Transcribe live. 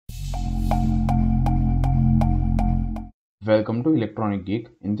Welcome to Electronic Geek.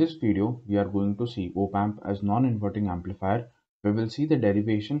 In this video, we are going to see op-amp as non-inverting amplifier. We will see the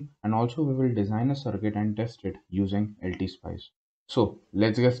derivation and also we will design a circuit and test it using LTspice. So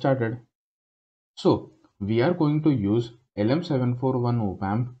let's get started. So we are going to use LM741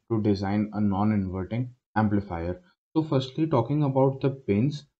 op-amp to design a non-inverting amplifier. So firstly, talking about the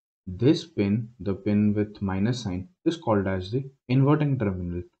pins, this pin, the pin with minus sign, is called as the inverting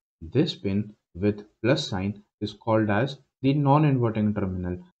terminal. This pin with plus sign is called as the non-inverting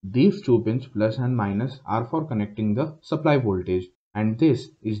terminal. These two pins plus and minus are for connecting the supply voltage, and this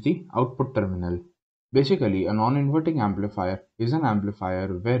is the output terminal. Basically, a non-inverting amplifier is an amplifier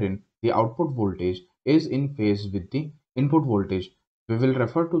wherein the output voltage is in phase with the input voltage. We will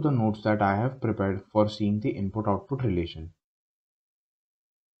refer to the notes that I have prepared for seeing the input-output relation.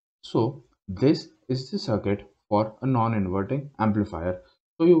 So this is the circuit for a non-inverting amplifier.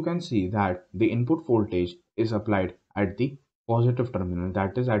 So you can see that the input voltage is applied at the positive terminal,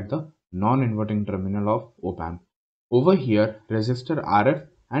 that is at the non-inverting terminal of op-amp. Over here, resistor RF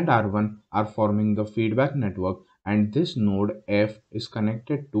and R1 are forming the feedback network, and this node F is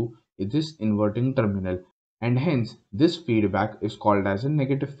connected to this inverting terminal, and hence this feedback is called as a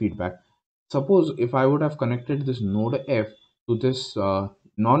negative feedback. Suppose if I would have connected this node F to this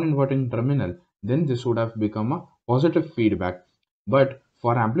non-inverting terminal, then this would have become a positive feedback. But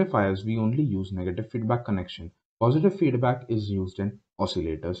for amplifiers, we only use negative feedback connection. Positive feedback is used in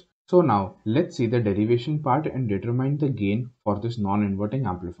oscillators. So now let's see the derivation part and determine the gain for this non-inverting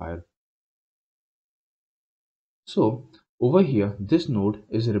amplifier. So over here, this node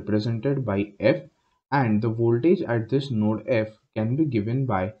is represented by F, and the voltage at this node F can be given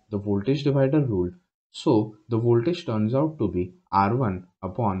by the voltage divider rule. So the voltage turns out to be R1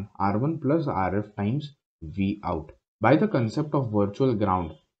 upon R1 plus RF times V out by the concept of virtual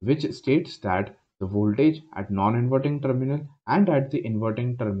ground, which states that the voltage at non-inverting terminal and at the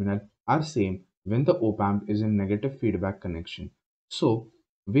inverting terminal are same when the op-amp is in negative feedback connection. So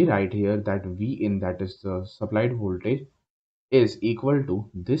we write here that V in, that is the supplied voltage, is equal to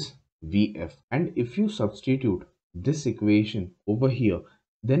this Vf, and if you substitute this equation over here,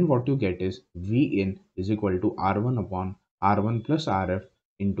 then what you get is V in is equal to R1 upon R1 plus RF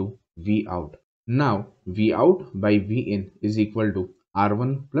into V out. Now V out by V in is equal to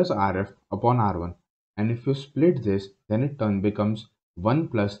R1 plus RF upon R1, and if you split this, then it becomes 1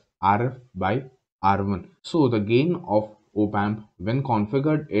 plus RF by R1. So the gain of op-amp when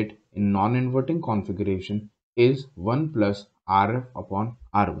configured it in non-inverting configuration is 1 plus RF upon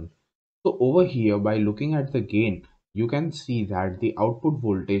R1. So over here, by looking at the gain, you can see that the output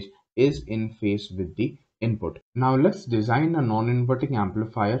voltage is in phase with the input. Now let's design a non-inverting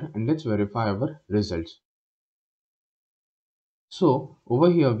amplifier and let's verify our results. So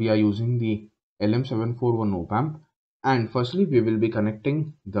over here we are using the LM741 op-amp, and firstly we will be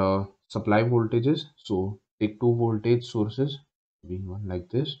connecting the supply voltages. So take two voltage sources, one like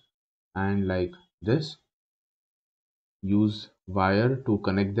this and like this. Use wire to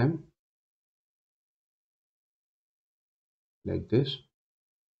connect them like this,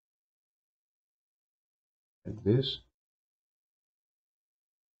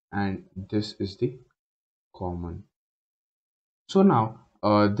 and this is the common. So now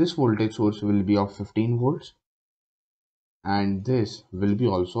this voltage source will be of 15 volts and this will be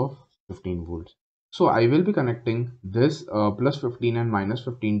also of 15 volts. So I will be connecting this plus 15 and minus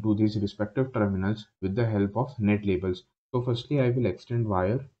 15 to these respective terminals with the help of net labels. So firstly I will extend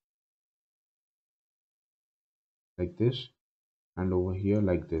wire like this and over here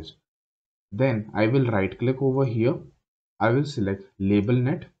like this. Then I will right click over here. I will select label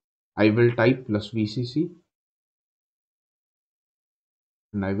net. I will type plus VCC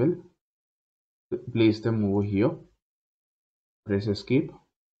and I will place them over here. Press escape.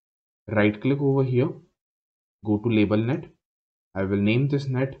 Right click over here. Go to label net. I will name this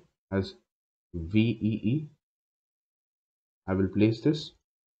net as VEE. I will place this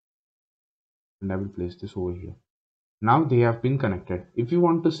and I will place this over here. Now they have been connected. If you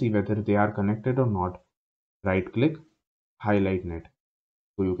want to see whether they are connected or not, right click, highlight net.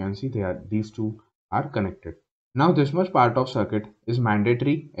 So you can see these two are connected. Now this much part of circuit is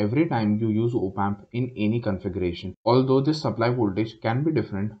mandatory every time you use op-amp in any configuration, although this supply voltage can be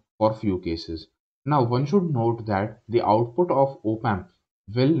different for few cases. Now one should note that the output of op-amp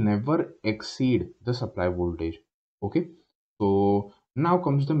will never exceed the supply voltage. Okay, so now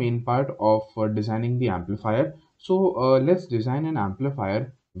comes the main part of designing the amplifier. So let's design an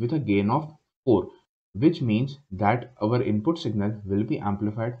amplifier with a gain of 4, which means that our input signal will be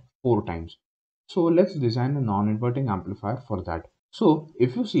amplified 4 times. So let's design a non-inverting amplifier for that. So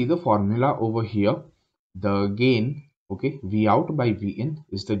if you see the formula over here, the gain Okay, V out by V in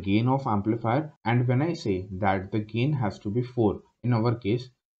is the gain of amplifier, and when I say that the gain has to be 4 in our case,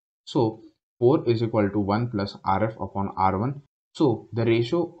 so 4 is equal to 1 plus Rf upon R1. So the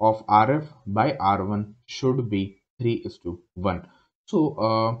ratio of Rf by R1 should be 3:1.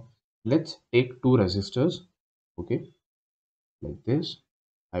 So let's take two resistors. Okay, like this.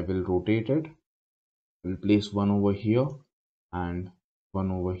 I will rotate it. I will place one over here and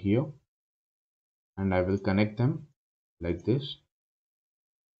one over here, and I will connect them like this.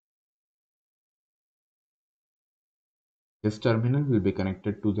 This terminal will be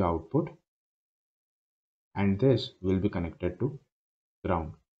connected to the output, and this will be connected to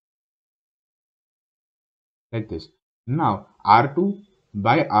ground like this. Now R2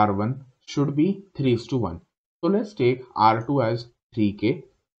 by R1 should be 3:1. So let's take R2 as 3K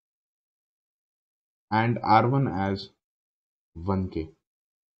and R1 as 1K.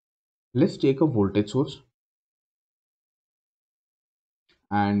 Let's take a voltage source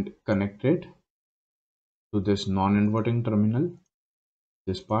and connect it to this non-inverting terminal.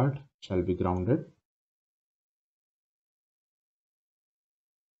 This part shall be grounded.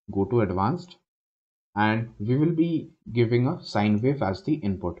 Go to advanced, and we will be giving a sine wave as the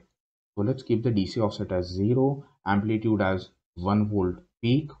input. So let's keep the DC offset as 0, amplitude as 1 volt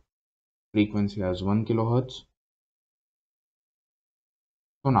peak, frequency as 1 kilohertz.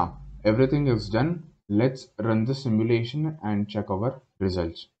 So now everything is done. Let's run the simulation and check our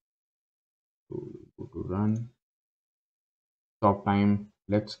results. So go to run. Stop time,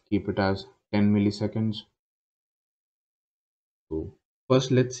 let's keep it as 10 milliseconds. So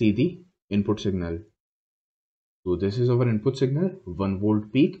first let's see the input signal. So this is our input signal, 1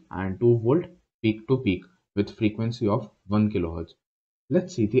 volt peak and 2 volt peak to peak with frequency of 1 kilohertz.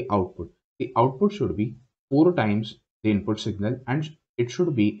 Let's see the output. The output should be 4 times the input signal, and it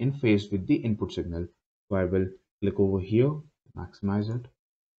should be in phase with the input signal. So I will click over here, maximize it.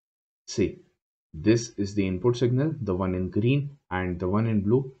 See, this is the input signal, the one in green, and the one in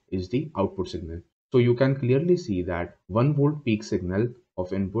blue is the output signal. So you can clearly see that 1 volt peak signal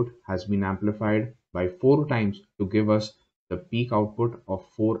of input has been amplified by 4 times to give us the peak output of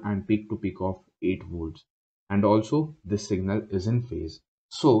 4 and peak to peak of 8 volts. And also this signal is in phase.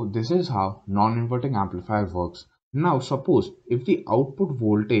 So this is how non-inverting amplifier works. Now suppose if the output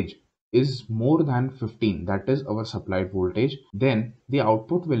voltage is more than 15, that is our supplied voltage, then the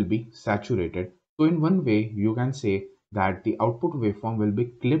output will be saturated. So in one way you can say that the output waveform will be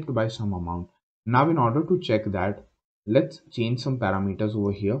clipped by some amount. Now in order to check that, let's change some parameters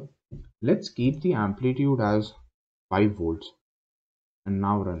over here. Let's keep the amplitude as 5 volts and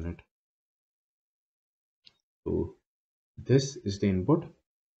now run it. So this is the input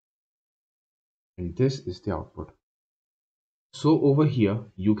and this is the output. So over here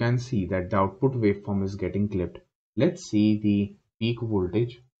you can see that the output waveform is getting clipped. Let's see the peak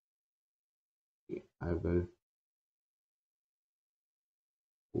voltage. I will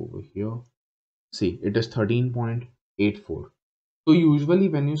over here. See, it is 13.84. So usually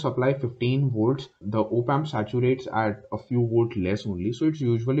when you supply 15 volts, the op-amp saturates at a few volt less only. So it's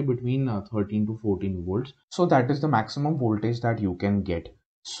usually between 13 to 14 volts. So that is the maximum voltage that you can get.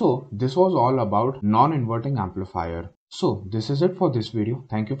 So this was all about non-inverting amplifier. So this is it for this video.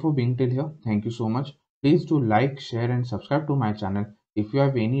 Thank you for being till here. Thank you so much. Please do like, share and subscribe to my channel. If you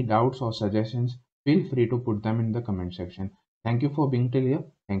have any doubts or suggestions, feel free to put them in the comment section. Thank you for being till here.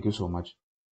 Thank you so much.